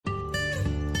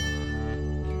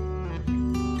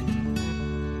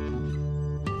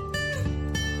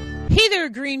Hey there,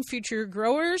 Green Future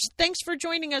Growers. Thanks for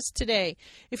joining us today.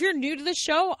 If you're new to the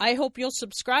show, I hope you'll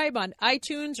subscribe on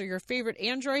iTunes or your favorite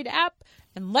Android app,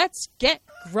 and let's get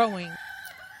growing.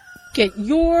 Get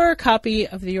your copy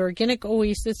of the Organic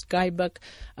Oasis Guidebook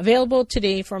available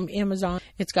today from Amazon.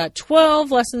 It's got 12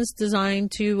 lessons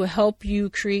designed to help you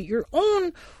create your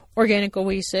own organic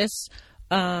oasis.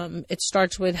 It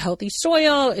starts with healthy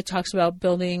soil. It talks about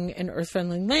building an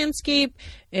earth-friendly landscape.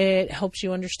 It helps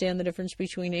you understand the difference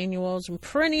between annuals and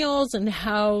perennials and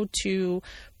how to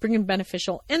bring in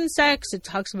beneficial insects. It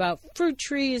talks about fruit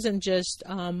trees and just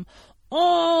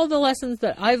all the lessons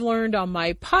that I've learned on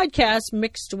my podcast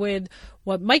mixed with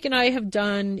what Mike and I have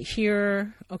done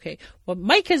here. Okay, what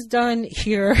Mike has done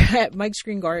here at Mike's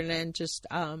Green Garden, and just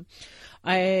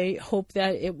I hope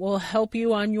that it will help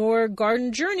you on your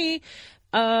garden journey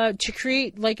to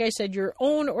create, like I said, your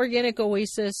own organic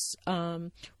oasis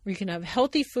where you can have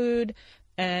healthy food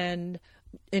and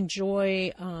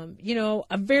enjoy,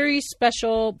 a very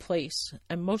special place.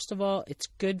 And most of all, it's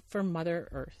good for Mother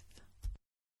Earth.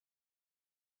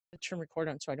 Turn record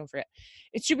on so I don't forget.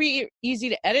 It should be easy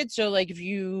to edit. So like if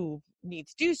you need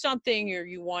to do something or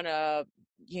you want to,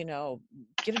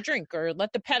 get a drink or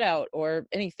let the pet out or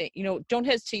anything, don't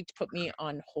hesitate to put me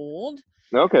on hold.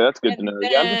 Okay, that's good to know.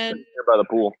 Yeah, I'm just sitting here by the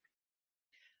pool.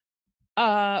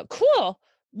 Cool.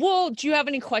 Well, do you have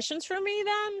any questions for me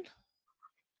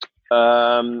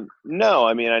then? No,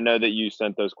 I mean, I know that you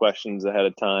sent those questions ahead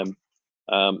of time.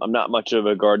 I'm not much of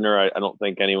a gardener. I don't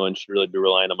think anyone should really be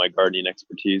relying on my gardening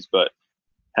expertise, but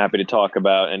happy to talk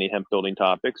about any hemp building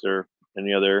topics or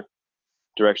any other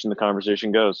direction the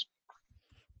conversation goes.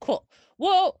 Cool.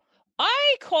 Well,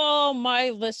 I call my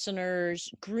listeners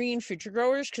Green Future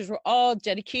Growers because we're all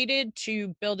dedicated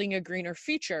to building a greener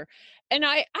future. And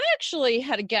I actually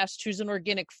had a guest who's an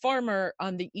organic farmer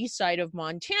on the east side of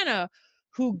Montana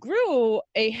who grew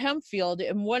a hemp field.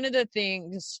 And one of the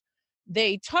things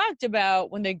they talked about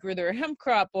when they grew their hemp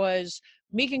crop was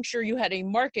making sure you had a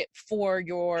market for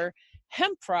your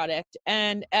hemp product.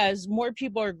 And as more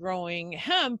people are growing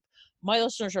hemp, my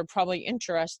listeners are probably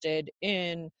interested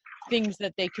in things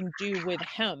that they can do with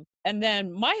hemp. And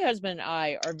then my husband and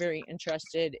I are very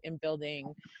interested in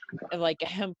building like a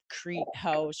hempcrete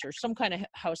house or some kind of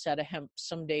house out of hemp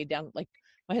someday down. Like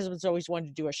my husband's always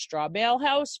wanted to do a straw bale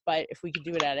house, but if we could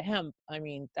do it out of hemp, I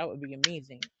mean, that would be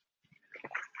amazing.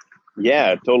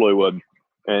 Yeah, it totally would.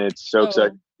 And it's so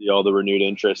exciting to see all the renewed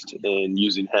interest in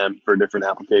using hemp for different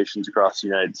applications across the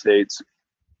United States.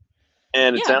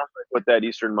 And it sounds like what that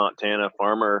Eastern Montana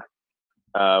farmer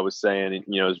was saying,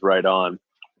 is right on.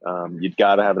 You've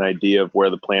got to have an idea of where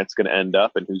the plant's going to end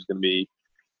up and who's going to be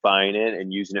buying it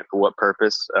and using it for what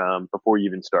purpose before you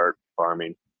even start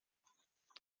farming.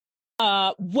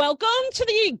 Welcome to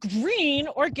the Green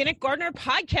Organic Gardener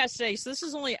podcast today. So this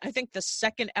is only, I think, the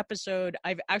second episode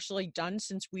I've actually done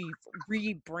since we've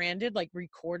rebranded, like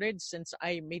recorded since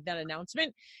I made that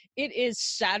announcement. It is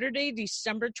Saturday,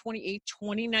 December 28th,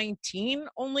 2019.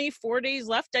 Only 4 days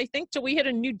left, I think, till we hit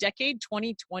a new decade,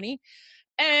 2020.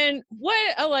 And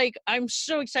I'm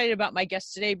so excited about my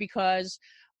guest today because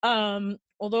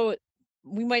although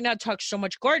we might not talk so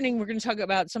much gardening, we're going to talk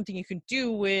about something you can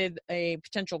do with a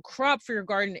potential crop for your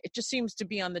garden. It just seems to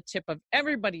be on the tip of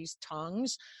everybody's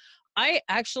tongues. I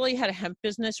actually had a hemp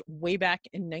business way back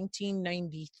in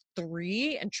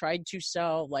 1993 and tried to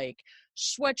sell like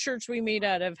sweatshirts we made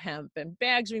out of hemp and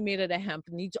bags we made out of hemp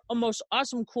and these almost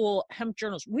awesome, cool hemp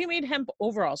journals. We made hemp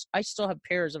overalls. I still have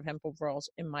pairs of hemp overalls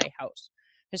in my house.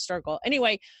 Historical.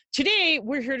 Anyway, today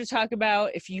we're here to talk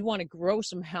about if you want to grow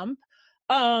some hemp.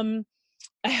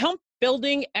 A hemp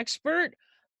building expert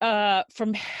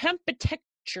from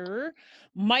Hempitecture,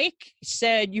 Mike,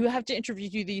 said you have to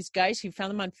interview these guys. He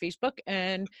found them on Facebook,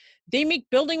 and they make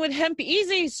building with hemp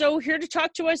easy. So here to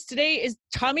talk to us today is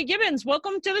Tommy Gibbons.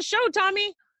 Welcome to the show,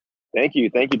 Tommy. Thank you,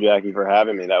 Jackie, for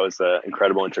having me. That was an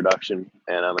incredible introduction,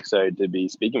 and I'm excited to be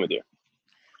speaking with you.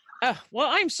 Well,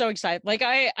 I'm so excited. Like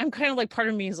I'm kind of like, part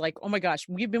of me is like, oh my gosh,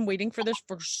 we've been waiting for this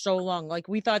for so long. Like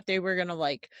we thought they were gonna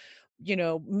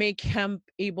make hemp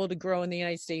able to grow in the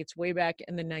United States way back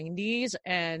in the 90s,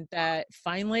 and that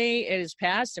finally it has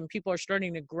passed and people are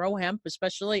starting to grow hemp,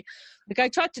 especially like I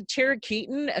talked to Tara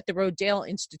Keaton at the Rodale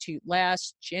Institute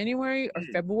last January or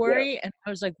February, and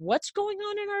I was like, what's going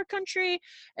on in our country?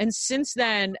 And since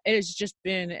then it has just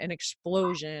been an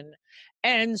explosion.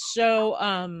 And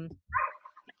so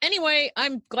anyway,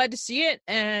 I'm glad to see it,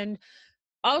 and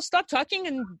I'll stop talking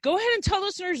and go ahead and tell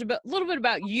listeners a little bit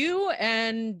about you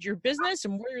and your business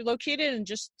and where you're located, and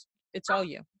just, it's all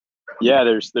you. Yeah,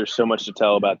 there's so much to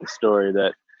tell about the story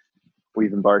that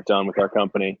we've embarked on with our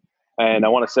company. And I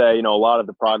want to say, a lot of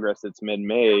the progress that's been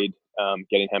made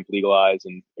getting hemp legalized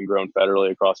and grown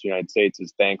federally across the United States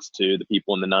is thanks to the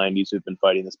people in the 90s who've been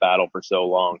fighting this battle for so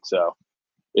long. So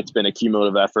it's been a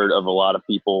cumulative effort of a lot of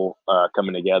people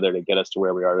coming together to get us to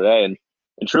where we are today. And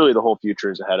truly the whole future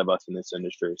is ahead of us in this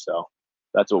industry. So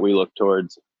that's what we look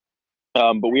towards.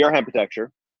 But we are Hemptecture.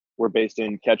 We're based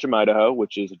in Ketchum, Idaho,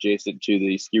 which is adjacent to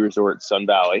the ski resort Sun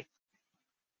Valley.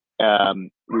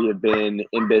 We have been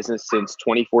in business since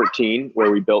 2014,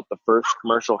 where we built the first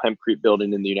commercial hempcrete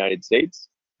building in the United States.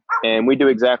 And we do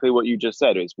exactly what you just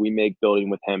said, is we make building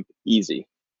with hemp easy.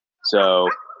 So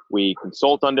we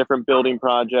consult on different building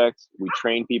projects. We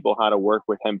train people how to work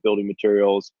with hemp building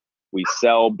materials. We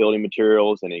sell building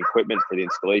materials and equipment for the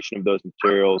installation of those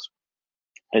materials.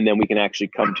 And then we can actually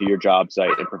come to your job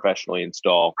site and professionally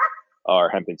install our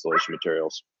hemp insulation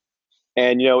materials.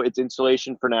 And, it's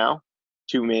insulation for now.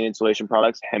 Two main insulation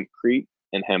products, hempcrete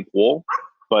and hemp wool.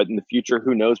 But in the future,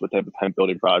 who knows what type of hemp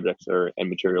building projects and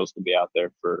materials can be out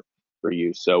there for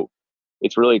use. So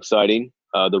it's really exciting.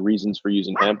 The reasons for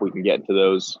using hemp, we can get into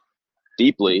those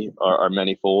deeply, are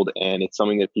manifold. And it's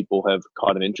something that people have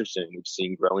caught an interest in. We've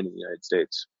seen growing in the United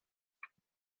States.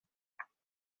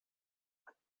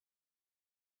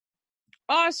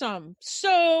 Awesome.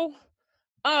 So,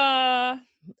 I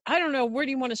don't know, where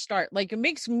do you want to start? Like, it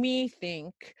makes me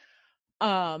think,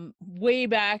 way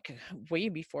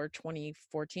before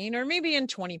 2014, or maybe maybe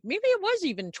it was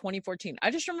even 2014. I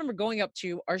just remember going up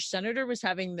to our senator was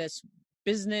having this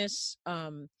business,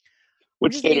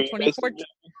 Which state are you based in?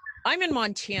 I'm in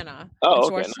Montana. Oh, so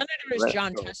okay. Our senator is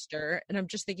John Tester. And I'm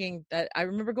just thinking that I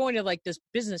remember going to like this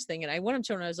business thing, and I went up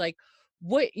to him and I was like,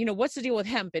 what's the deal with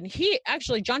hemp? And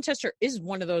John Tester is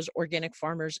one of those organic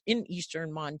farmers in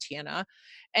eastern Montana.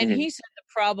 And he said the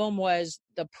problem was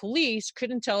the police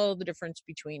couldn't tell the difference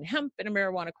between hemp and a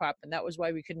marijuana crop. And that was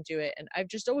why we couldn't do it. And I've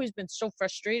just always been so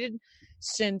frustrated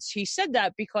since he said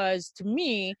that, because to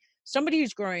me, somebody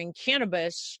who's growing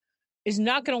cannabis is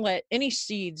not going to let any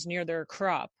seeds near their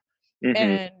crop.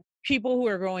 And people who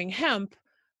are growing hemp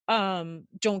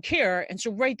don't care. And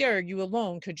so right there, you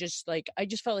alone could just I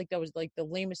just felt like that was like the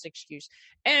lamest excuse.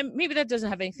 And maybe that doesn't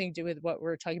have anything to do with what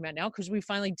we're talking about now, because we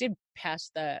finally did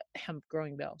pass the hemp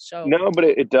growing bill. So no, but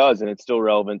it does, and it's still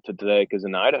relevant to today, because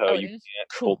in Idaho you can't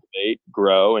cultivate,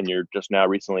 grow, and you're just now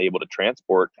recently able to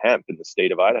transport hemp in the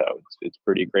state of Idaho. It's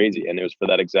pretty crazy, and it was for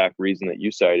that exact reason that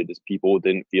you cited, is people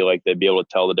didn't feel like they'd be able to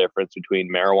tell the difference between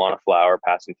marijuana flower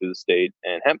passing through the state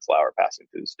and hemp flower passing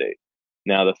through the state.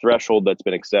 Now, the threshold that's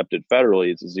been accepted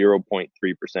federally is a 0.3%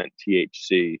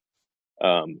 THC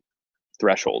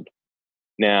threshold.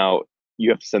 Now, you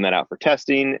have to send that out for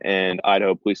testing, and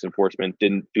Idaho police enforcement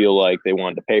didn't feel like they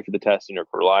wanted to pay for the testing or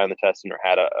rely on the testing or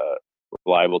had a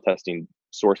reliable testing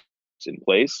source in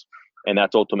place. And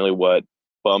that's ultimately what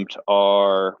bumped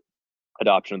our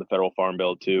adoption of the federal farm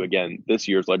bill to, again, this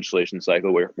year's legislation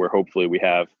cycle, where hopefully we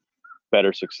have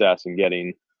better success in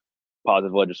getting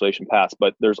positive legislation passed.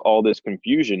 But there's all this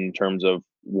confusion in terms of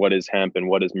what is hemp and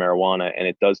what is marijuana, and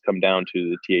it does come down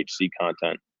to the THC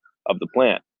content of the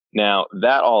plant. Now,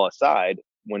 that all aside,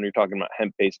 when you're talking about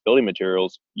hemp-based building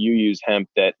materials, you use hemp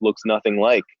that looks nothing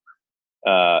like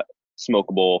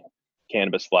smokable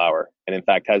cannabis flower, and in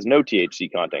fact has no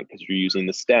THC content, because you're using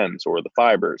the stems or the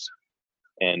fibers.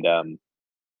 And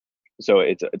so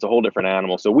it's a whole different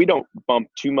animal. So we don't bump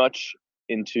too much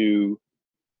into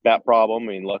that problem.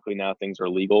 I mean, luckily now things are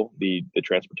legal. The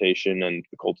transportation and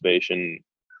the cultivation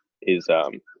is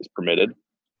permitted,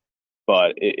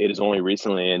 but it is only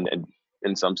recently, and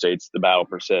in some states the battle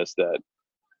persists, that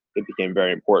it became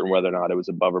very important whether or not it was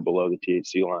above or below the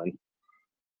THC line.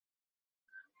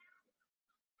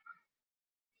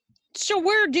 So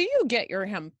where do you get your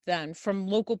hemp then? From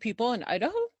local people in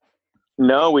Idaho?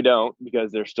 No, we don't,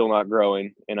 because they're still not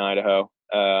growing in Idaho.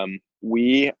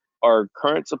 Our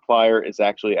current supplier is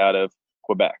actually out of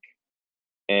Quebec,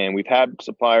 and we've had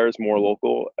suppliers more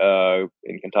local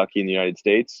in Kentucky and the United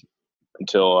States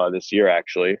until this year,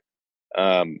 actually.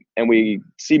 And we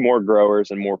see more growers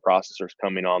and more processors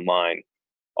coming online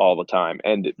all the time.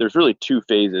 And there's really two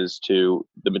phases to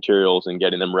the materials and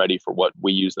getting them ready for what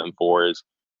we use them for. Is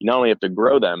you not only have to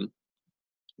grow them,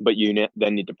 but you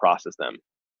then need to process them,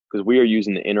 because we are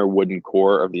using the inner wooden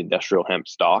core of the industrial hemp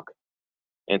stalk.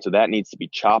 And so that needs to be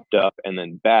chopped up and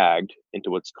then bagged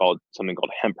into something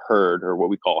called hemp hurd, or what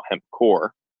we call hemp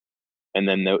core. And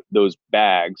then those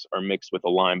bags are mixed with a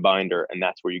lime binder, and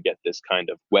that's where you get this kind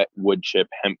of wet wood chip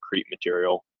hempcrete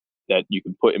material that you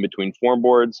can put in between form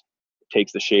boards. It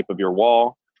takes the shape of your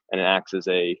wall, and it acts as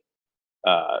a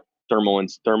thermal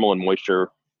and moisture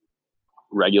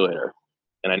regulator.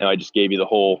 And I know I just gave you the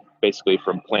whole, basically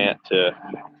from plant to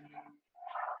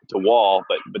to wall,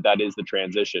 but that is the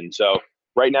transition. So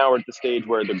right now we're at the stage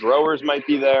where the growers might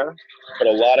be there, but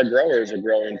a lot of growers are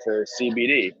growing for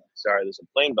CBD. Sorry, there's a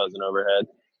plane buzzing overhead.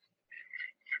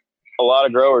 A lot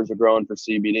of growers are growing for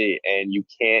CBD, and you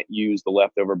can't use the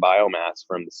leftover biomass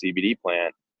from the CBD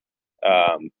plant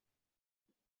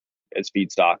as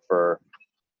feedstock for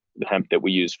the hemp that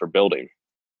we use for building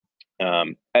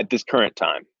at this current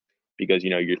time. Because,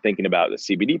 you're thinking about the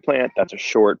CBD plant, that's a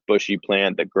short, bushy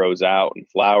plant that grows out and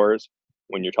flowers.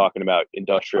 When you're talking about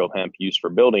industrial hemp used for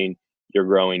building, you're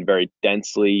growing very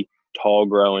densely, tall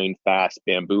growing, fast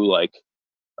bamboo-like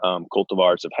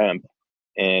cultivars of hemp.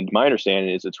 And my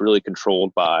understanding is it's really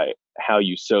controlled by how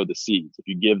you sow the seeds. If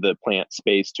you give the plant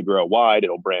space to grow wide,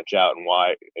 it'll branch out and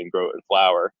wide and grow and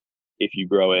flower. If you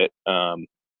grow it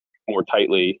more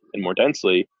tightly and more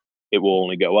densely, it will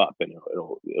only go up, and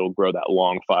it'll grow that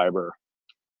long fiber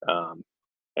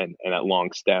and that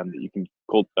long stem that you can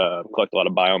collect a lot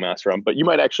of biomass from. But you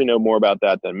might actually know more about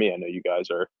that than me. I know you guys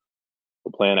are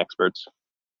the plant experts.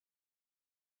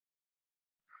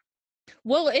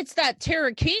 Well, it's that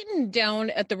Tara Caton down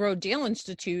at the Rodale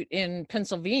Institute in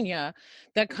Pennsylvania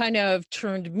that kind of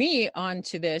turned me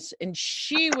onto this. And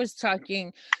she was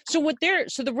talking. So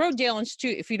the Rodale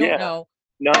Institute, if you don't know.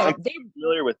 No, I'm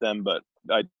familiar with them, but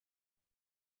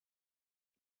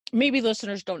maybe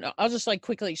listeners don't know. I'll just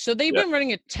quickly. So they've been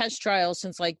running a test trial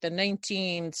since the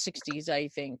 1960s, I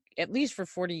think, at least for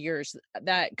 40 years,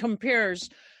 that compares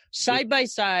side by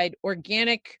side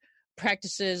organic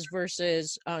practices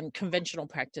versus conventional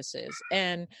practices.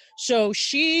 And so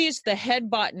she's the head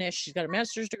botanist. She's got a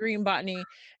master's degree in botany,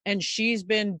 and she's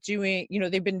been doing,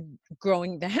 they've been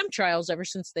growing the hemp trials ever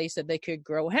since they said they could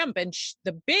grow hemp. And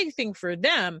the big thing for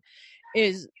them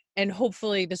is, and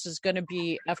hopefully this is going to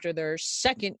be after their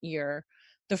second year,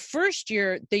 the first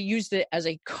year they used it as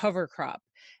a cover crop.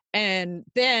 And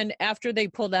then after they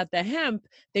pulled out the hemp,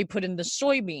 they put in the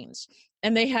soybeans,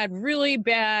 and they had really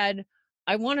bad,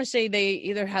 I want to say they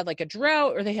either had a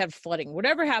drought or they had flooding.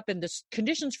 Whatever happened, the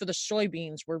conditions for the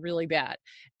soybeans were really bad.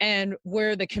 And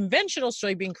where the conventional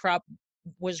soybean crop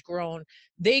was grown,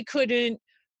 they couldn't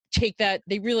take that.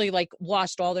 They really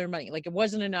lost all their money. It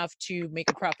wasn't enough to make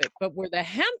a profit. But where the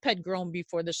hemp had grown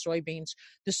before the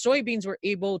soybeans were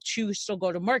able to still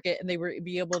go to market, and they were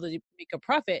be able to make a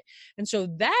profit. And so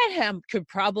that hemp could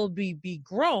probably be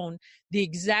grown the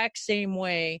exact same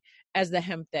way as the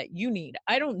hemp that you need.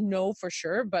 I don't know for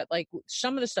sure, but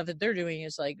some of the stuff that they're doing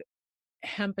is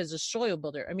hemp as a soil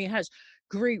builder. I mean, it has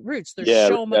great roots. There's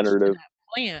so much to that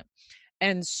plant.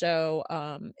 And so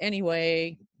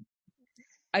anyway,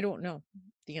 I don't know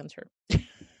the answer.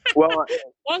 Well,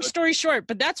 long story short,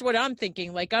 but that's what I'm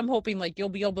thinking. I'm hoping you'll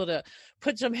be able to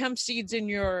put some hemp seeds in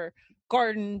your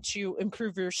garden to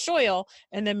improve your soil,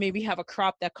 and then maybe have a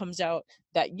crop that comes out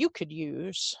that you could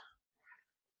use.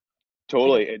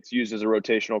 Totally. It's used as a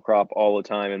rotational crop all the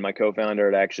time. And my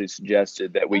co-founder had actually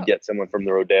suggested that we get someone from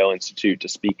the Rodale Institute to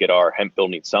speak at our hemp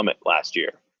building summit last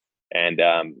year. And,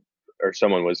 or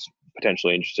someone was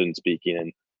potentially interested in speaking.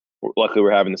 And luckily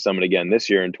we're having the summit again this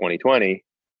year in 2020.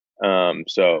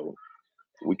 So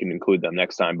we can include them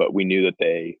next time, but we knew that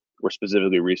they were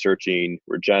specifically researching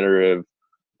regenerative,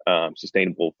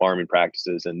 sustainable farming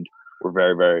practices. And we're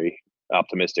very, very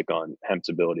optimistic on hemp's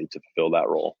ability to fulfill that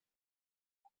role.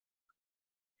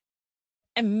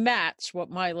 And that's what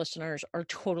my listeners are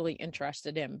totally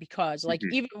interested in, because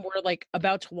even we're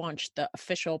about to launch the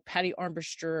official Patty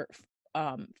Armbruster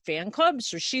fan club.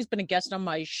 So she's been a guest on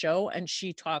my show, and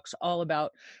she talks all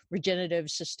about regenerative,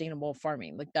 sustainable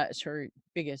farming. That is her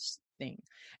biggest thing,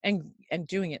 and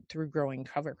doing it through growing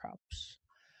cover crops.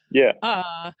 Yeah.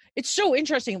 It's so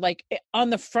interesting. On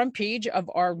the front page of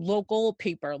our local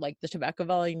paper, the Tobacco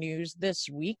Valley News this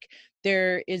week,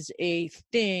 there is a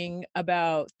thing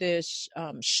about this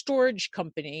storage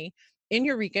company in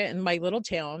Eureka, in my little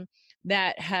town,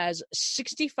 that has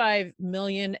 65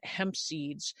 million hemp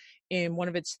seeds in one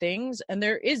of its things. And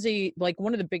there is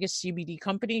one of the biggest CBD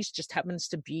companies just happens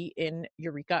to be in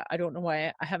Eureka. I don't know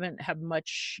why. I haven't had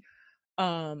much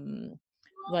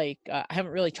I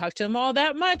haven't really talked to them all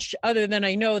that much, other than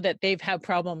I know that they've had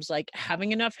problems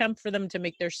having enough hemp for them to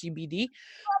make their CBD.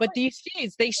 But these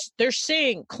seeds, they're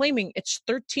claiming it's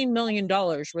 $13 million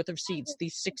worth of seeds,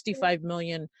 these 65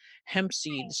 million hemp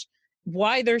seeds.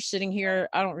 Why they're sitting here,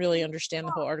 I don't really understand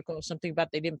the whole article. Something about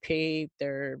they didn't pay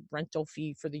their rental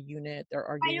fee for the unit. They're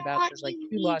arguing about there's 2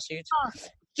 lawsuits.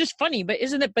 Just funny, but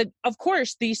isn't it? But of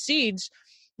course, these seeds,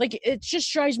 it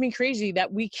just drives me crazy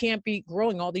that we can't be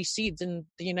growing all these seeds in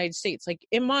the United States.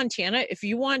 In Montana, if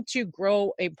you want to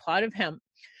grow a plot of hemp,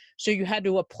 so you had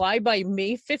to apply by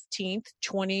May 15th,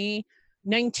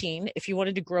 2019, if you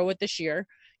wanted to grow it this year.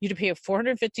 You had to pay a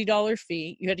 $450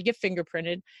 fee. You had to get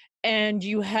fingerprinted, and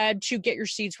you had to get your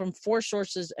seeds from 4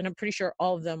 sources. And I'm pretty sure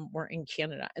all of them were in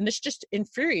Canada. And this just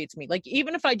infuriates me. Like,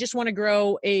 even if I just want to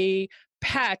grow a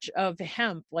patch of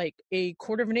hemp, like a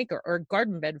quarter of an acre or a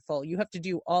garden bed full, you have to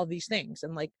do all these things.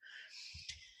 And like,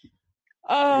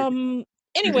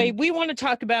 anyway, we want to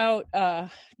talk about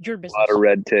your business. A lot of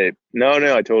red tape. No,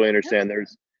 I totally understand. There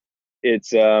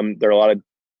are a lot of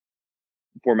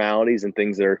formalities and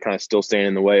things that are kind of still standing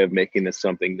in the way of making this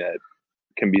something that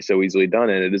can be so easily done.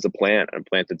 And it is a plant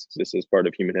that's existed as part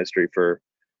of human history for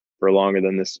longer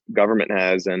than this government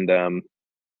has. And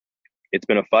it's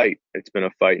been a fight. It's been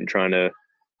a fight in trying to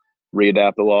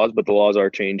readapt the laws, but the laws are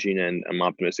changing, and I'm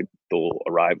optimistic they'll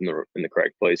arrive in the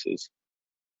correct places.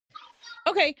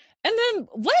 Okay, and then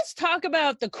let's talk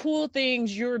about the cool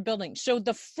things you're building. So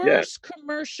the first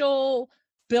commercial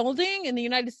building in the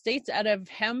United States out of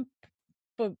hemp,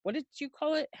 but what did you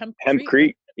call it?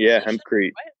 Hempcrete. Yeah,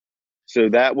 Hempcrete. So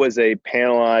that was a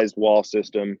panelized wall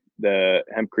system. The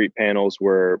Hempcrete panels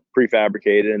were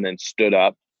prefabricated and then stood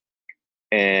up.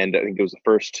 And I think it was the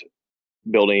first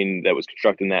building that was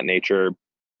constructed in that nature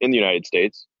in the United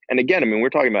States. And again, I mean, we're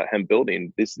talking about hemp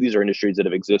building. These are industries that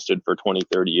have existed for 20,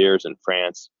 30 years in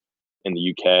France, in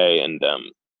the UK, and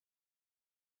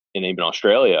even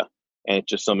Australia. And it's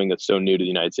just something that's so new to the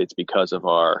United States because of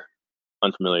our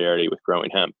unfamiliarity with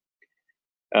growing hemp.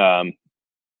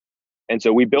 And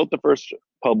so we built the first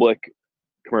public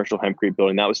commercial hempcrete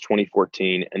building. That was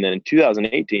 2014. And then in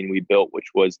 2018, we built, which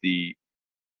was the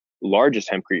largest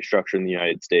hempcrete structure in the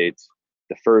United States,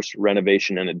 the first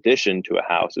renovation and addition to a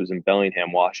house. It was in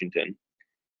Bellingham, Washington,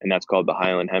 and that's called the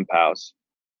Highland Hemp House.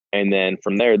 And then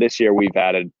from there, this year we've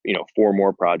added, 4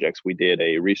 more projects. We did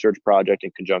a research project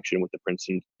in conjunction with the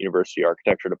Princeton University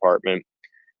Architecture Department.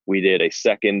 We did a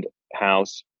second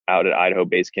house out at Idaho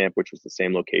Base Camp, which was the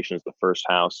same location as the first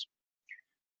house.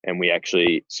 And we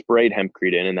actually sprayed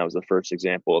hempcrete in, and that was the first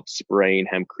example of spraying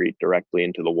hempcrete directly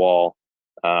into the wall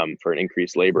for an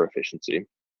increased labor efficiency.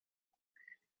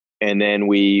 And then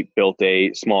we built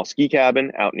a small ski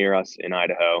cabin out near us in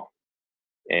Idaho.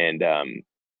 And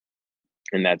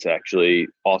that's actually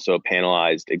also a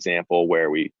panelized example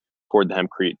where we poured the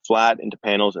hempcrete flat into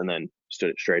panels and then stood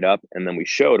it straight up. And then we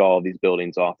showed all of these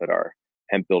buildings off at our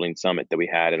hemp building summit that we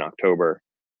had in October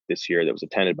this year that was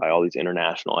attended by all these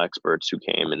international experts who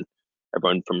came, and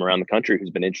everyone from around the country who's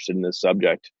been interested in this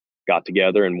subject got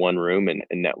together in one room and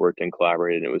networked and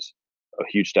collaborated. And it was a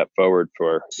huge step forward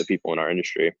for the people in our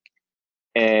industry.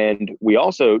 And we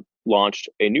also launched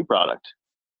a new product,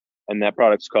 and that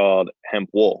product's called hemp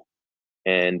wool.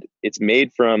 And it's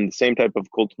made from the same type of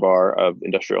cultivar of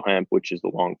industrial hemp, which is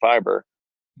the long fiber,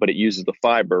 but it uses the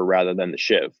fiber rather than the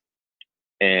shiv.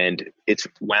 And it's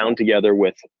wound together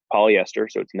with polyester.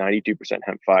 So it's 92%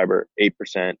 hemp fiber,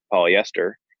 8%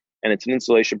 polyester. And it's an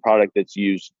insulation product that's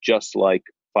used just like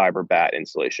fiber bat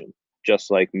insulation, just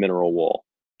like mineral wool,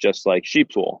 just like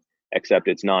sheep's wool, except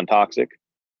it's non-toxic,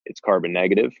 it's carbon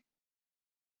negative,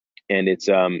 and it's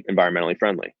environmentally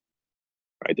friendly,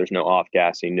 right? There's no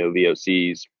off-gassing, no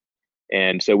VOCs.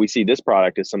 And so we see this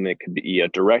product as something that could be a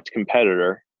direct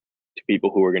competitor to people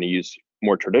who are going to use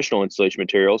more traditional insulation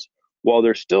materials, while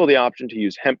there's still the option to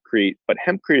use hempcrete. But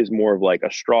hempcrete is more of like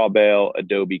a straw bale,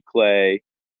 adobe clay,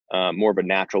 more of a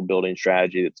natural building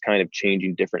strategy that's kind of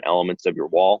changing different elements of your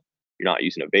wall. You're not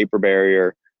using a vapor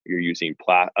barrier. You're using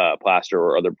plaster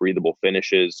or other breathable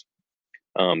finishes.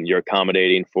 You're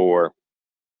accommodating for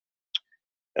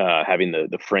having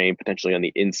the frame potentially on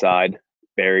the inside,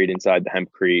 buried inside the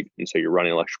hempcrete. And so you're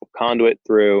running electrical conduit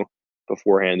through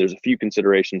beforehand. There's a few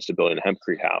considerations to building a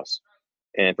hempcrete house.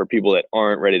 And for people that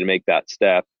aren't ready to make that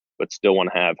step, but still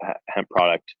want to have hemp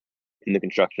product in the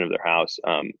construction of their house,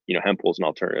 hemp wool is an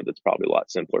alternative that's probably a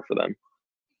lot simpler for them.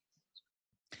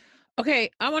 Okay,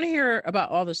 I want to hear about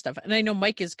all this stuff. And I know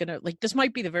Mike is going to, this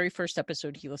might be the very first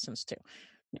episode he listens to.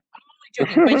 I'm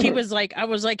only joking, but he was like, I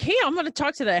was like, hey, I'm going to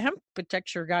talk to the hemp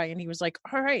architecture guy. And he was like,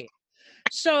 all right.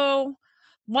 So,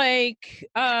 well,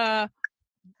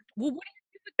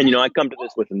 and, I come to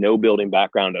this with no building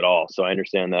background at all. So I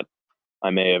understand that I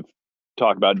may have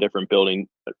talked about different building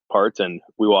parts, and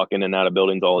we walk in and out of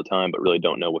buildings all the time, but really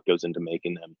don't know what goes into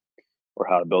making them or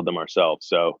how to build them ourselves.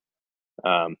 So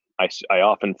I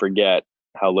often forget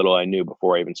how little I knew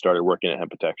before I even started working at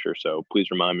Hempitecture. So please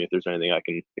remind me if there's anything I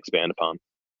can expand upon.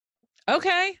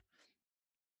 Okay.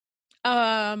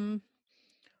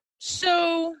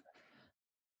 So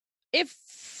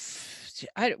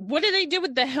what do they do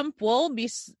with the hemp wool?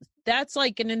 That's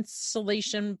like an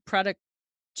insulation product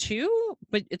too,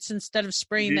 but it's instead of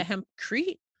spraying the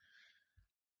hempcrete.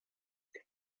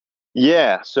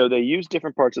 Yeah, so they use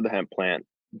different parts of the hemp plant.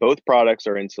 both products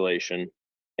are insulation,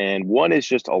 and one is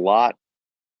just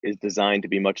is designed to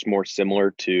be much more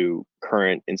similar to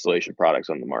current insulation products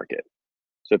on the market.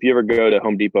 So if you ever go to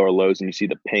Home Depot or Lowe's and you see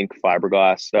the pink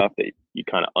fiberglass stuff that you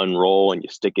kind of unroll and you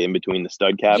stick it in between the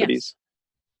stud cavities, Yes.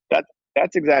 that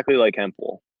that's exactly like hemp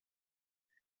wool.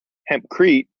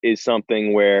 Hempcrete is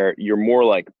something where you're more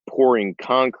like pouring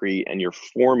concrete and you're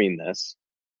forming this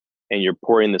and you're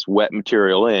pouring this wet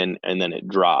material in and then it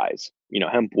dries.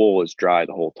 Hemp wool is dry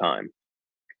the whole time.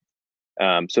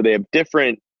 So they have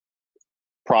different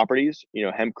properties.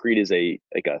 Hempcrete is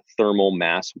like a thermal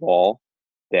mass wall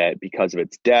that, because of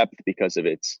its depth, because of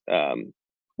its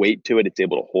weight to it, it's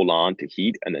able to hold on to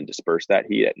heat and then disperse that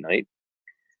heat at night.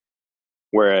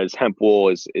 Whereas hemp wool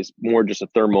is more just a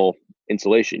thermal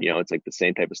insulation. It's like the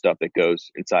same type of stuff that goes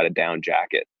inside a down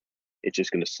jacket. It's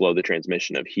just going to slow the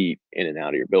transmission of heat in and out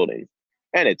of your building.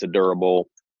 And it's a durable,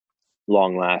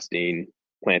 long lasting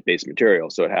plant based material.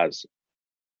 So it has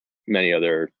many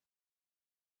other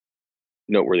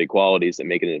noteworthy qualities that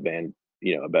make it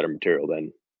a better material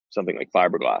than something like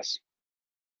fiberglass.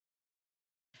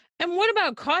 And what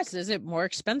about cost? Is it more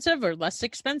expensive or less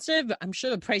expensive? I'm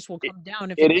sure the price will come down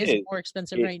if It it is is. more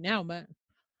expensive It, right now, but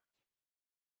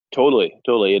totally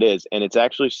it is. And it's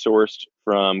actually sourced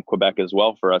from Quebec as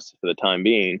well for us for the time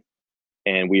being.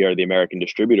 And we are the American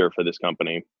distributor for this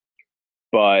company.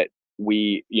 But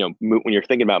when you're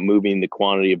thinking about moving the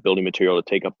quantity of building material to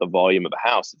take up the volume of a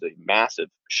house, it's a massive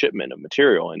shipment of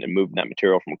material, and then moving that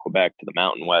material from Quebec to the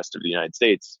mountain west of the United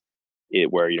States,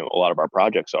 where a lot of our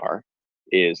projects are,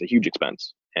 is a huge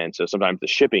expense. And so sometimes the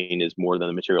shipping is more than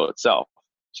the material itself.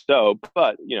 So,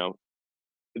 but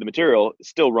the material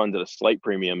still runs at a slight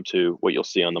premium to what you'll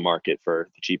see on the market for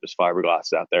the cheapest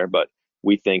fiberglass out there. But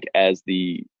we think as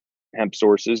the hemp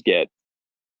sources get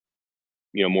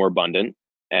more abundant,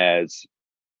 as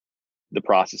the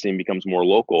processing becomes more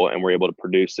local and we're able to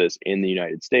produce this in the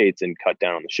United States and cut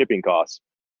down on the shipping costs,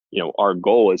 our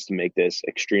goal is to make this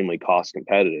extremely cost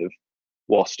competitive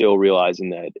while still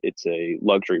realizing that it's a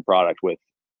luxury product with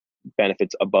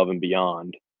benefits above and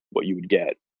beyond what you would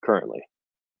get currently.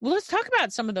 well, let's talk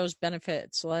about some of those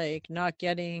benefits, like not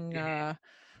getting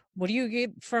what do you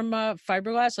get from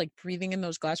fiberglass, like breathing in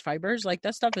those glass fibers? Like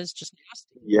that stuff is just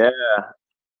nasty. Yeah.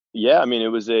 Yeah. I mean, it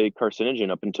was a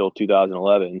carcinogen up until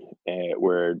 2011,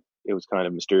 where it was kind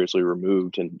of mysteriously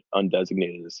removed and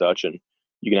undesignated as such. And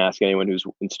you can ask anyone who's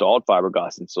installed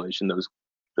fiberglass insulation, those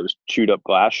chewed up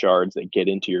glass shards that get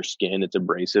into your skin. It's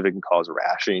abrasive. It can cause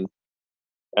rashing.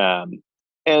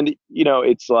 And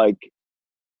it's like,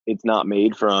 it's not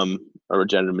made from a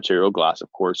regenerative material. Glass,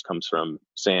 of course, comes from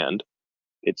sand.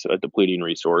 It's a depleting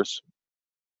resource,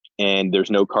 and there's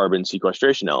no carbon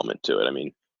sequestration element to it. I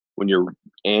mean, when you're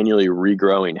annually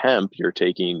regrowing hemp, you're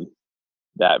taking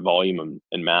that volume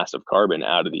and mass of carbon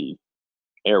out of the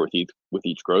air with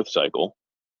each growth cycle,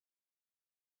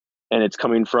 and it's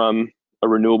coming from a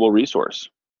renewable resource.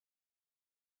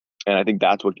 And I think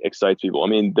that's what excites people. I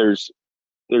mean, there's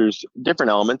different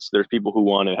elements. There's people who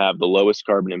want to have the lowest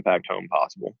carbon impact home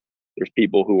possible. There's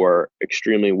people who are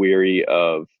extremely weary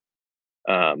of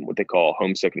what they call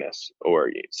homesickness or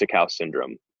sick house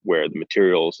syndrome, where the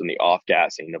materials and the off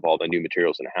gassing of all the new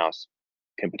materials in a house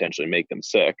can potentially make them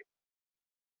sick.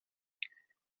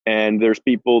 And there's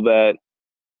people that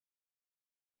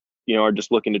are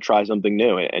just looking to try something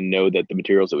new and know that the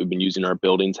materials that we've been using in our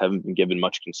buildings haven't been given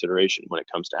much consideration when it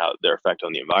comes to how their effect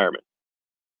on the environment.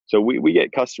 So we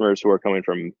get customers who are coming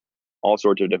from all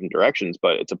sorts of different directions,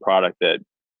 but it's a product that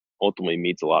ultimately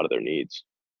meets a lot of their needs.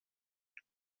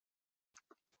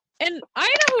 And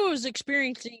Idaho is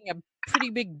experiencing a pretty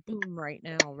big boom right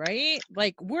now, right?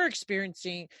 Like we're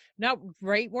experiencing, not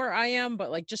right where I am,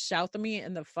 but like just south of me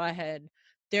in the Flathead,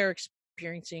 they're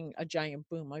experiencing a giant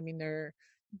boom. I mean, they're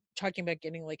talking about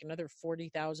getting like another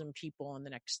 40,000 people in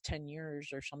the next 10 years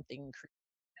or something.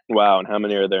 Wow. And how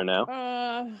many are there now?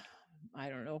 I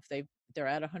don't know if they're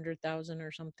at 100,000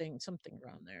 or something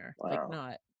around there. Wow. Like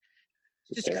not.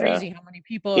 It's just Yeah. crazy how many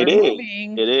people are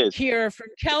moving here from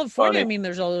California. I mean,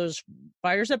 there's all those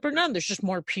fires that burn down. There's just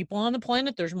more people on the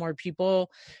planet. There's more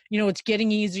people. It's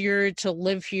getting easier to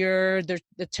live here. There's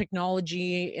the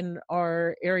technology in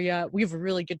our area. We have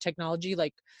really good technology.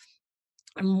 Like,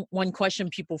 one question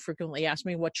people frequently ask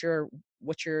me, what's your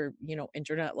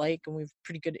internet like? And we've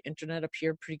pretty good internet up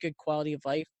here, pretty good quality of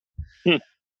life.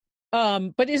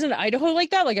 But isn't Idaho like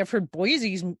that? Like I've heard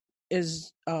Boise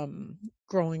is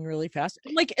growing really fast.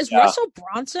 Like, is Russell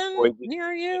Bronson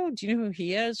near you? Do you know who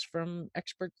he is from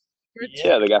Expert Secrets?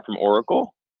 Yeah, the guy from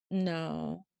Oracle.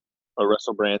 No. Or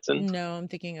Russell Branson. No, I'm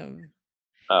thinking of.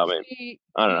 Oh man,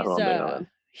 I don't know who I'm thinking of.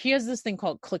 He has this thing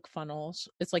called ClickFunnels.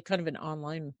 It's like kind of an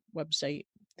online website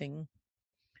thing.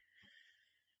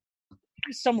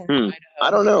 Somewhere in Idaho.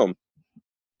 I don't know.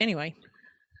 Anyway.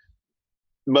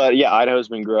 But yeah, Idaho's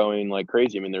been growing like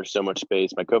crazy. I mean, there's so much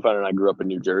space. My co-founder and I grew up in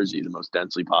New Jersey, the most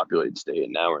densely populated state,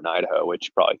 and now we're in Idaho,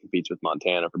 which probably competes with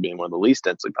Montana for being one of the least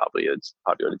densely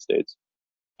populated states.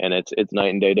 And it's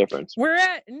night and day difference. We're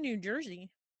at in New Jersey.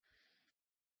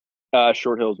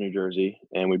 Short Hills, New Jersey,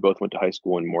 and we both went to high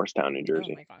school in Morristown, New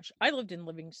Jersey. Oh my gosh, I lived in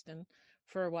Livingston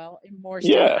for a while. In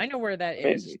Morristown, yeah, I know where that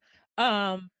is.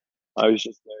 I was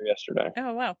just there yesterday.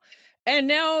 Oh wow. And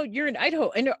now you're in Idaho.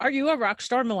 And are you a rock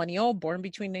star millennial born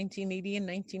between 1980 and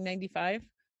 1995?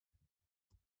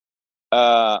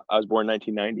 I was born in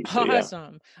 1990. So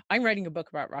awesome. Yeah. I'm writing a book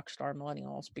about rock star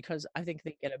millennials because I think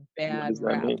they get a bad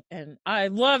rap. And I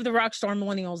love the rock star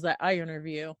millennials that I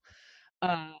interview.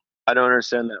 I don't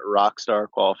understand that rock star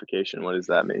qualification. What does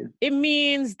that mean? It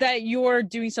means that you're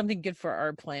doing something good for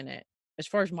our planet. As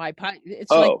far as my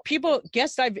it's like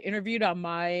guests I've interviewed on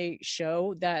my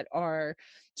show that are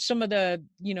some of the,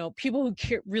 people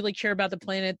who really care about the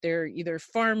planet. They're either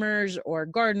farmers or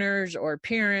gardeners or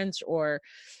parents or,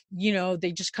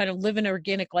 they just kind of live an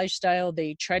organic lifestyle.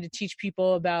 They try to teach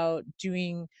people about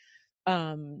doing,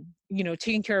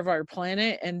 taking care of our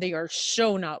planet, and they are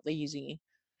so not lazy.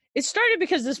 It started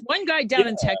because this one guy down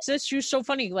in Texas, he was so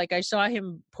funny. Like, I saw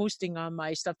him posting on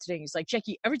my stuff today. He's like,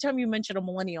 Jackie, every time you mention a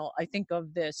millennial, I think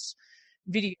of this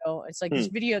video. It's like this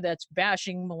video that's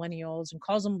bashing millennials and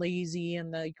calls them lazy, and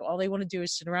like all they want to do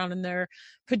is sit around in their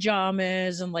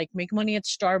pajamas and like make money at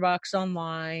Starbucks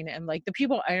online. And like the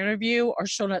people I interview are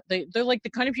so not, they're like the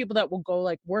kind of people that will go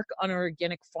like work on an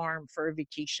organic farm for a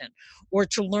vacation or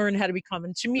to learn how to become.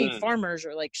 And to me, farmers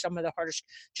are like some of the hardest,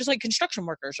 just like construction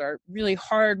workers are really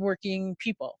hardworking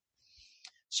people.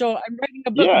 So I'm writing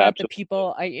a book about the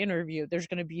people I interview. There's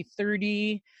going to be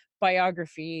 30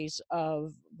 biographies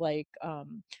of like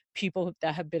people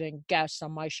that have been guests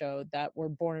on my show that were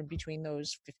born between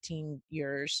those 15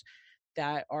 years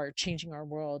that are changing our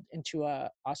world into a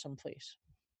awesome place.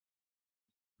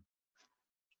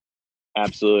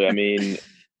 Absolutely. I mean,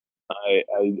 I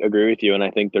agree with you. And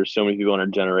I think there's so many people in our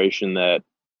generation that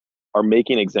are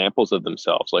making examples of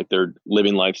themselves. Like they're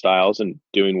living lifestyles and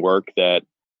doing work that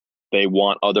they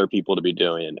want other people to be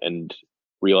doing, and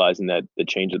realizing that the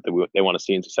change that they want to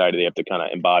see in society, they have to kind of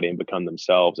embody and become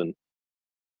themselves. And,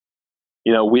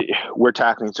 we're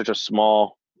tackling such a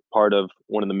small part of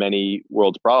one of the many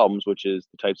world's problems, which is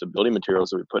the types of building materials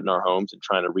that we put in our homes and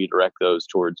trying to redirect those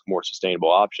towards more sustainable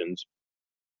options.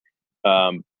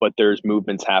 But there's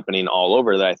movements happening all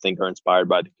over that I think are inspired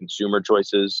by the consumer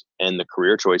choices and the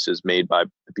career choices made by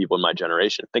the people in my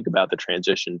generation. Think about the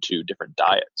transition to different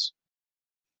diets,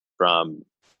 from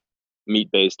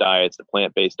meat-based diets to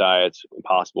plant-based diets,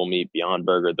 Impossible Meat, Beyond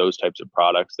Burger, those types of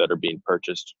products that are being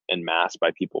purchased en masse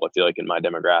by people, I feel like, in my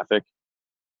demographic.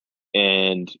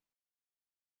 And,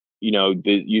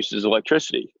 the uses of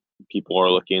electricity. People are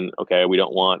looking, okay, we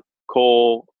don't want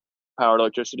coal-powered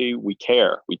electricity. We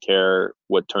care. We care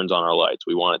what turns on our lights.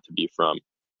 We want it to be from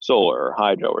solar or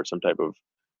hydro or some type of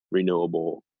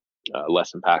renewable,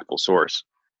 less impactful source.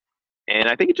 And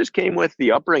I think it just came with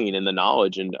the upbringing and the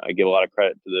knowledge. And I give a lot of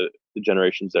credit to the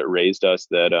generations that raised us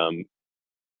that,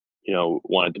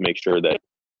 wanted to make sure that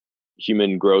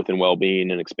human growth and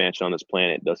well-being and expansion on this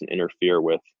planet doesn't interfere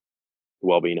with the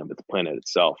well-being of the planet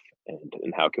itself.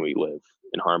 And how can we live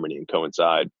in harmony and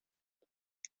coincide.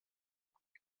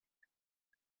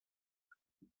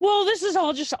 Well, this is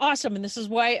all just awesome. And this is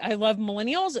why I love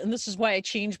millennials. And this is why I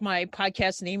changed my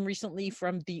podcast name recently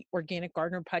from the Organic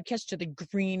Gardener Podcast to the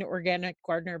Green Organic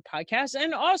Gardener Podcast.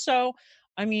 And also,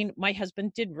 I mean, my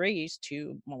husband did raise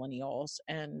two millennials,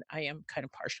 and I am kind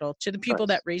of partial to the people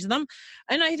that raise them.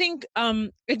 And I think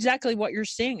exactly what you're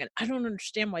saying. And I don't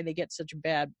understand why they get such a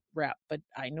bad rap, but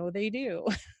I know they do.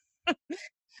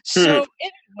 So anyway,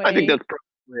 I think that's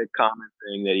probably a common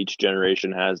thing that each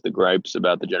generation has, the gripes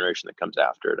about the generation that comes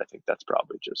after it. I think that's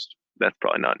probably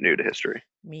not new to history.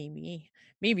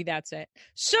 Maybe that's it.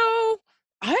 So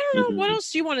I don't know. What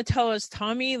else do you want to tell us,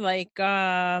 Tommy? Like,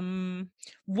 what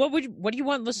do you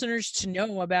want listeners to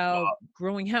know about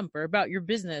growing hemp or about your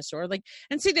business, or like,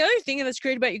 and see, the other thing that's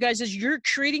great about you guys is you're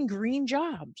creating green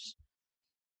jobs.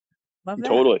 Love that.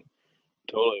 Totally.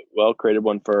 Well, created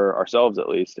one for ourselves at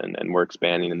least, and we're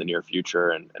expanding in the near future.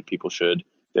 And people should,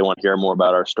 they want to hear more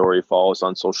about our story, follow us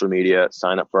on social media,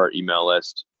 sign up for our email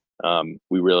list.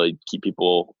 We really keep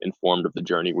people informed of the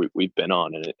journey we've been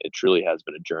on, and it truly has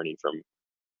been a journey from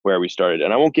where we started.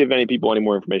 And I won't give people any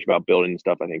more information about building and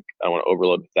stuff. I think I don't want to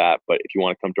overload with that. But if you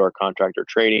want to come to our contractor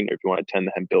training, or if you want to attend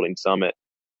the Hemp Building Summit,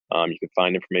 You can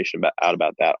find information out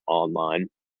about that online.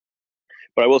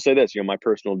 But I will say this, my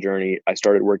personal journey, I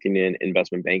started working in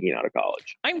investment banking out of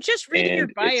college. I'm just reading your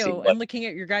bio and looking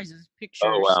at your guys' pictures.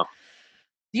 Oh, wow.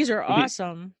 These are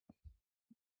awesome.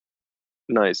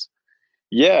 Nice.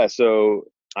 Yeah, so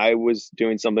I was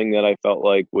doing something that I felt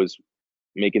like was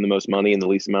making the most money in the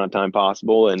least amount of time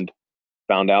possible, and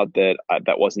found out that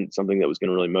that wasn't something that was going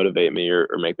to really motivate me or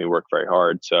make me work very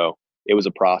hard. So it was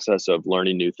a process of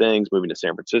learning new things, moving to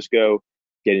San Francisco,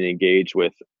 getting engaged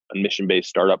with a mission-based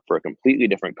startup for a completely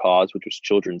different cause, which was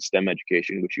children's STEM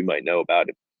education, which you might know about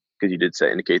it because you did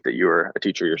indicate that you were a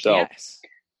teacher yourself. Yes.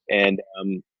 And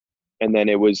then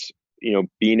it was,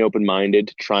 being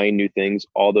open-minded, trying new things,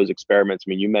 all those experiments. I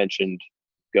mean, you mentioned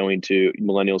going to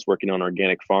millennials working on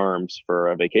organic farms for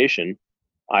a vacation.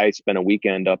 I spent a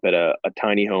weekend up at a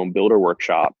tiny home builder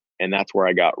workshop, and that's where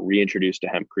I got reintroduced to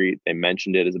hempcrete. They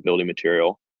mentioned it as a building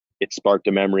material. It sparked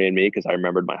a memory in me because I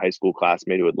remembered my high school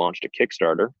classmate who had launched a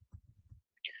Kickstarter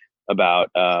about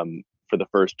for the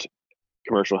first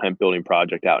commercial hemp building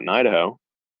project out in Idaho,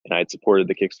 and I had supported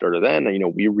the Kickstarter then.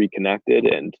 And, we reconnected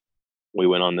and we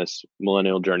went on this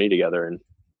millennial journey together, and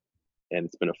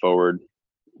it's been a forward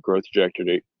growth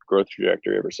trajectory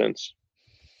ever since.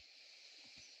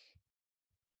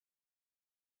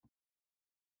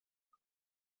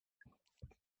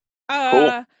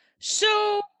 Cool.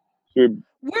 So should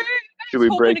we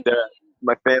break that?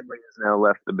 My family has now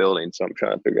left the building, so I'm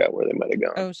trying to figure out where they might have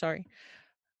gone. Oh, sorry.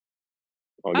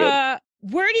 All good.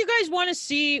 Where do you guys want to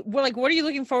see? What are you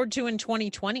looking forward to in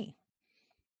 2020?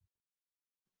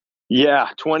 Yeah,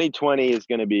 2020 is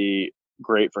going to be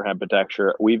great for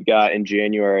Hempitecture. We've got in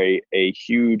January a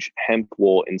huge hemp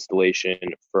wool installation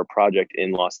for a project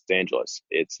in Los Angeles.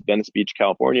 It's Venice Beach,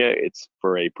 California. It's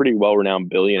for a pretty well-renowned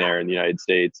billionaire in the United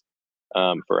States,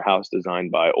 for a house designed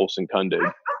by Olson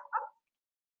Kundig.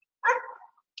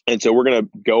 And so we're going to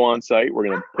go on site. We're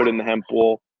going to put in the hemp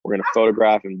wool. We're going to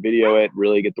photograph and video it,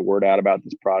 really get the word out about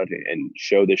this product and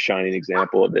show this shining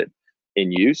example of it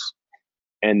in use.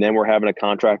 And then we're having a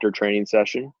contractor training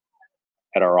session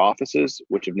at our offices,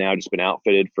 which have now just been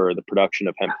outfitted for the production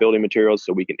of hemp building materials,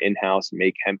 so we can in-house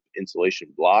make hemp insulation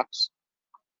blocks,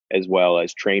 as well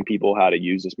as train people how to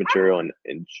use this material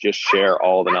and just share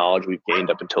all the knowledge we've gained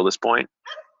up until this point.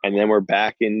 And then we're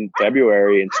back in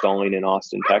February installing in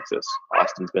Austin, Texas.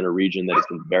 Austin's been a region that has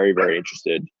been very, very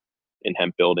interested in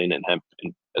hemp building and hemp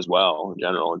as well in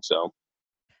general. And so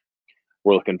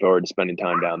we're looking forward to spending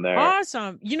time down there.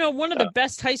 Awesome. One of the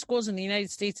best high schools in the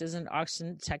United States is in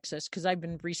Austin, Texas, because I've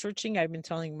been researching. I've been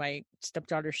telling my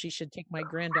stepdaughter she should take my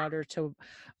granddaughter to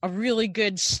a really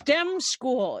good STEM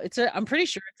school. I'm pretty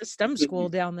sure it's a STEM school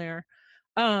down there.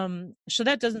 So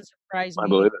that doesn't surprise me. I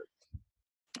believe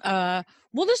it.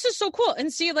 Well, this is so cool.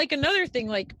 And see, another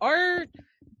thing,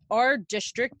 our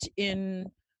district in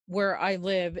where I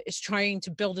live is trying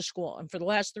to build a school. And for the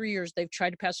last 3 years, they've tried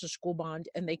to pass a school bond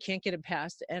and they can't get it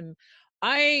passed. And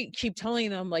I keep telling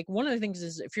them, one of the things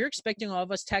is if you're expecting all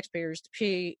of us taxpayers to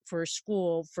pay for a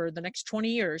school for the next 20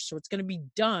 years, so it's going to be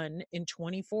done in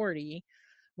 2040,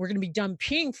 we're going to be done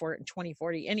paying for it in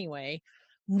 2040 anyway.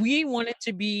 We want it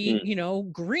to be,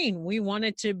 green. We want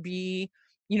it to be,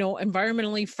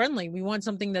 environmentally friendly. We want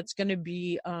something that's going to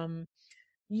be,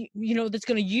 that's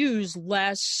going to use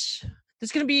less,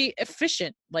 that's going to be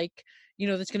efficient, that's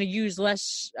going to use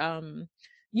less,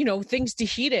 things to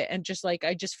heat it. And just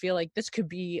I just feel like this could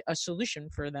be a solution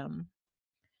for them.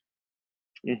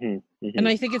 Mm-hmm, mm-hmm. And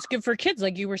I think it's good for kids,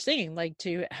 like you were saying,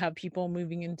 to have people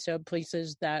moving into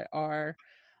places that are,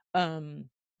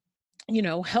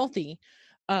 healthy.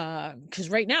 Because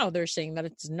right now they're saying that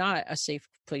it's not a safe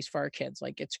place for our kids.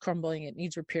 It's crumbling. It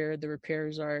needs repair. The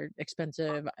repairs are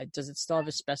expensive. Does it still have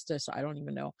asbestos? I don't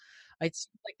even know. It's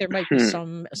there might be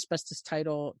some asbestos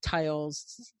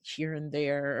tiles here and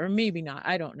there, or maybe not.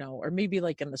 I don't know. Or maybe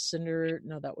in the cinder.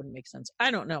 No, that wouldn't make sense.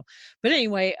 I don't know. But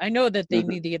anyway, I know that they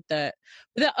need to get that.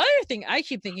 But the other thing I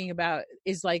keep thinking about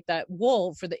is that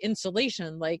wool for the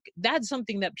insulation. That's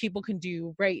something that people can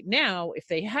do right now if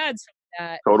they had some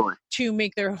that totally to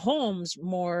make their homes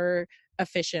more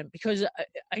efficient, because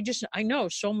I know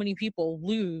so many people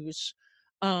lose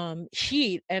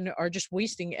heat and are just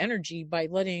wasting energy by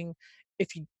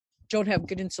if you don't have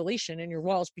good insulation in your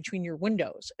walls between your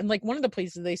windows. And one of the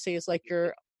places they say is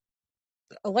your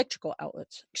electrical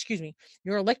outlets,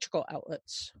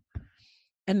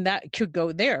 and that could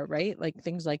go there, right?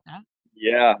 Things like that.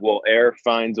 Yeah, well, air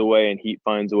finds a way and heat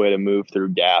finds a way to move through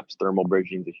gaps. Thermal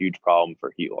bridging is a huge problem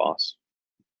for heat loss.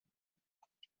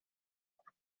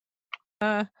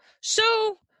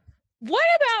 So What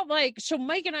about like, so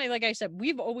Mike and I, like I said,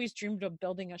 we've always dreamed of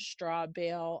building a straw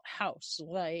bale house.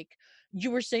 Like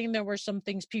you were saying, there were some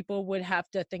things people would have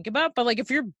to think about, but like if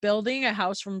you're building a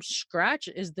house from scratch,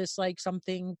 is this like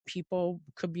something people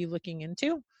could be looking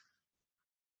into?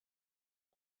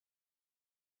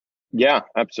 Yeah,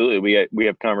 absolutely. We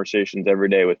have conversations every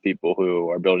day with people who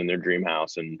are building their dream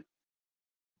house and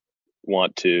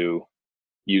want to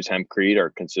use hempcrete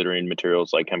or considering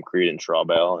materials like hempcrete and straw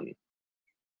bale, and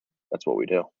that's what we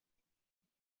do.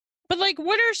 But like,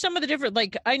 what are some of the different,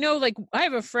 like, I know, like, I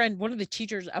have a friend, one of the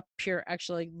teachers up here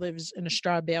actually lives in a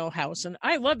straw bale house. And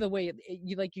I love the way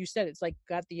you, like you said, it's like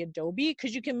got the adobe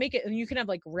because you can make it and you can have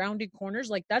like rounded corners.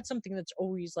 Like, that's something that's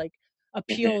always like Mhm.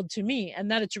 appealed to me.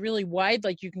 And that it's really wide.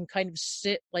 Like, you can kind of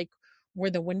sit like where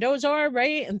the windows are,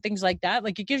 right? And things like that.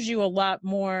 Like, it gives you a lot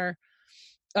more.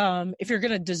 If you're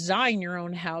going to design your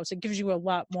own house, it gives you a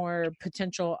lot more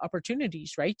potential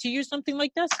opportunities, right? To use something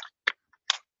like this.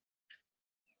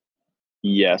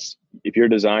 Yes, if you're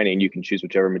designing, you can choose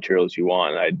whichever materials you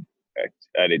want.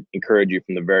 I'd encourage you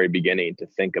from the very beginning to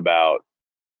think about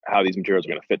how these materials are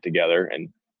going to fit together and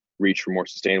reach for more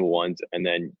sustainable ones. And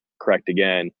then correct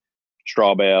again,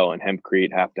 straw bale and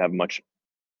hempcrete have to have much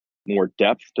more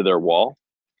depth to their wall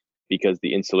because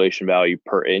the insulation value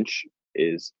per inch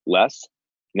is less.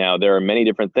 Now, there are many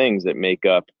different things that make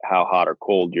up how hot or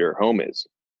cold your home is.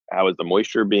 How is the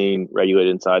moisture being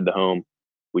regulated inside the home?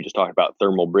 We just talked about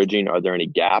thermal bridging. Are there any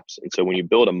gaps? And so when you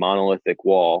build a monolithic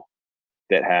wall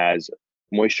that has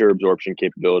moisture absorption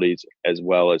capabilities as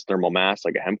well as thermal mass,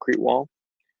 like a hempcrete wall,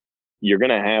 you're going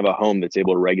to have a home that's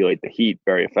able to regulate the heat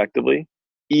very effectively,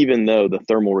 even though the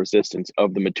thermal resistance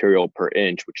of the material per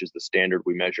inch, which is the standard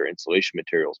we measure insulation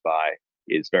materials by,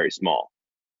 is very small.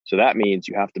 So that means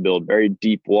you have to build very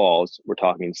deep walls. We're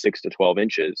talking 6 to 12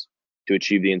 inches to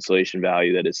achieve the insulation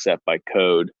value that is set by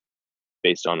code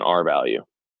based on R value.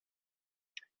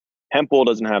 Hemp wool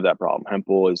doesn't have that problem. Hemp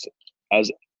wool is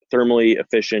as thermally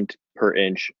efficient per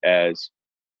inch as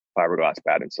fiberglass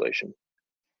pad insulation.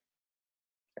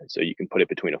 And so you can put it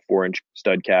between a 4-inch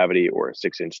stud cavity or a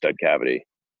 6-inch stud cavity,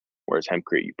 whereas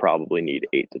hempcrete, you probably need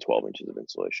 8 to 12 inches of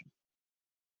insulation.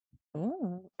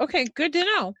 Oh, okay, good to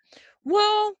know.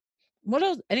 Well, what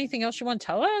else? Anything else you want to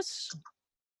tell us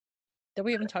that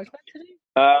we haven't talked about today?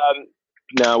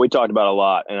 No, we talked about a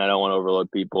lot, and I don't want to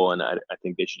overload people, and I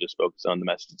think they should just focus on the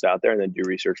messages out there and then do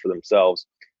research for themselves.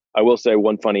 I will say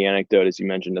one funny anecdote, as you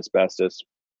mentioned asbestos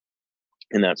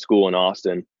in that school in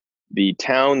Austin. The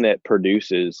town that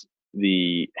produces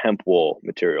the hemp wool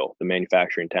material, the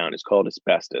manufacturing town, is called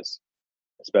Asbestos,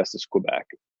 Quebec.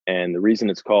 And the reason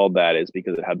it's called that is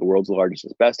because it had the world's largest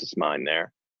asbestos mine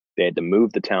there. They had to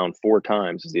move the town 4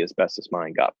 times as the asbestos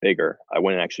mine got bigger. I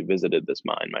went and actually visited this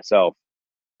mine myself,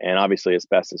 and obviously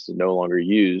asbestos is no longer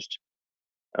used,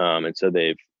 and so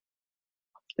they've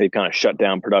kind of shut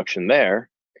down production there.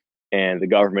 And the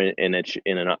government, in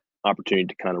an opportunity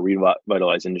to kind of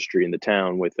revitalize industry in the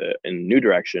town with a new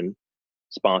direction,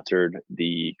 sponsored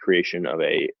the creation of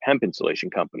a hemp insulation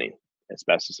company.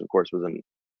 Asbestos, of course, was a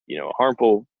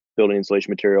harmful building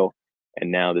insulation material,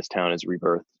 and now this town has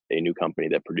rebirthed a new company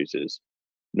that produces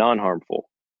non-harmful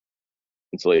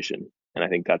insulation. And I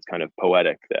think that's kind of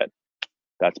poetic that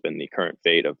that's been the current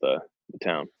fate of the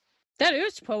town. That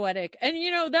is poetic. And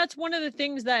that's one of the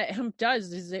things that hemp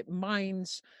does is it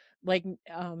mines like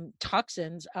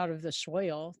toxins out of the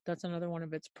soil. That's another one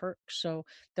of its perks. So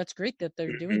that's great that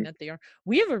they're doing that. They are.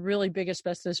 We have a really big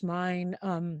asbestos mine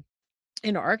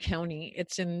in our county.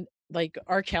 It's in like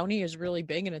our county is really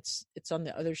big and it's on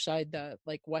the other side, the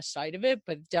like west side of it,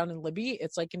 but down in Libby,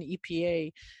 it's like an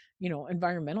EPA,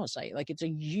 environmental site. Like it's a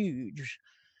huge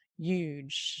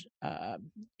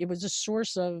it was a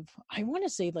source of, I want to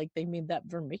say, like they made that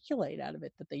vermiculite out of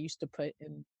it that they used to put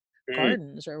in Mm,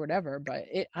 gardens or whatever, but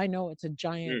I know it's a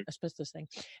giant mm. asbestos thing.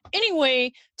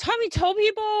 Anyway, Tommy, tell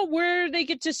people where they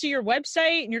get to see your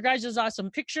website and your guys' awesome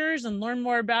pictures and learn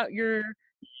more about your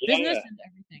business Yeah. and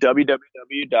everything.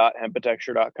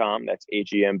 www.hempitecture.com. That's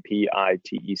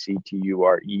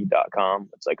HEMPITECTURE.com.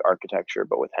 It's like architecture,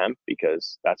 but with hemp,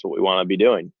 because that's what we want to be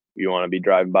doing. You want to be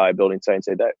driving by a building site and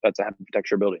say that's a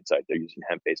hempitecture building site. They're using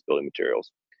hemp-based building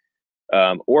materials.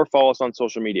 Or follow us on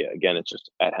social media. Again, it's just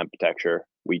at hempitecture.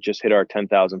 We just hit our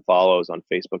 10,000 follows on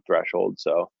Facebook threshold,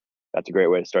 so that's a great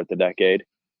way to start the decade.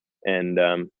 And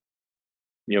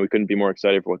we couldn't be more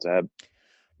excited for what's ahead.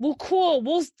 Well, cool.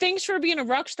 Well, thanks for being a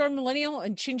rock star millennial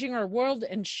and changing our world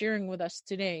and sharing with us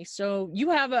today. So you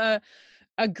have a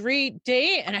great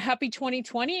day and a happy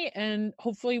 2020, and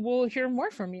hopefully we'll hear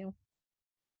more from you.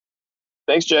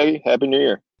 Thanks, Jackie. Happy New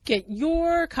Year. Get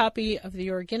your copy of the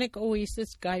Organic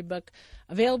Oasis Guidebook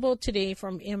available today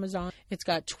from Amazon. It's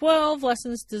got 12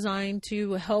 lessons designed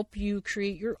to help you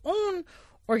create your own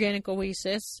organic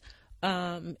oasis.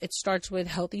 It starts with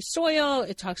healthy soil.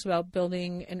 It talks about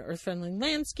building an earth-friendly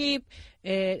landscape.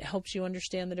 It helps you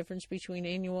understand the difference between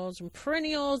annuals and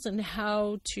perennials and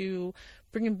how to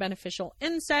bring in beneficial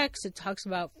insects. It talks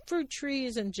about fruit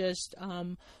trees and just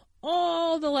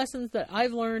all the lessons that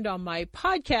I've learned on my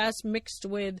podcast mixed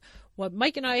with what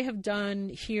Mike and I have done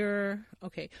here.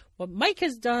 Okay, what Mike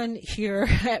has done here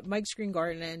at Mike's Green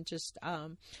Garden, and just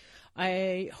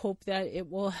I hope that it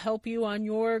will help you on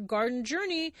your garden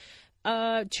journey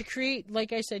to create,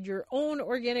 like I said, your own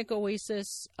organic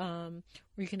oasis where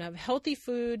you can have healthy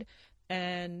food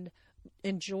and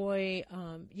enjoy,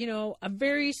 a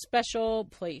very special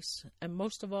place. And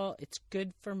most of all, it's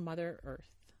good for Mother Earth.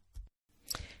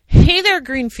 Hey there,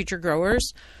 green future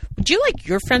growers. Would you like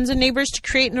your friends and neighbors to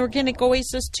create an organic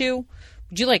oasis too?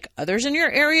 Would you like others in your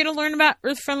area to learn about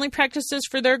earth-friendly practices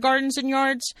for their gardens and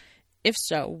yards? If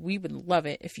so, we would love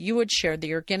it if you would share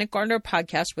the Organic Gardener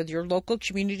podcast with your local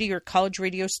community or college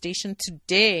radio station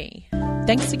today.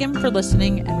 Thanks again for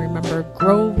listening, and remember,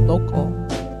 grow local.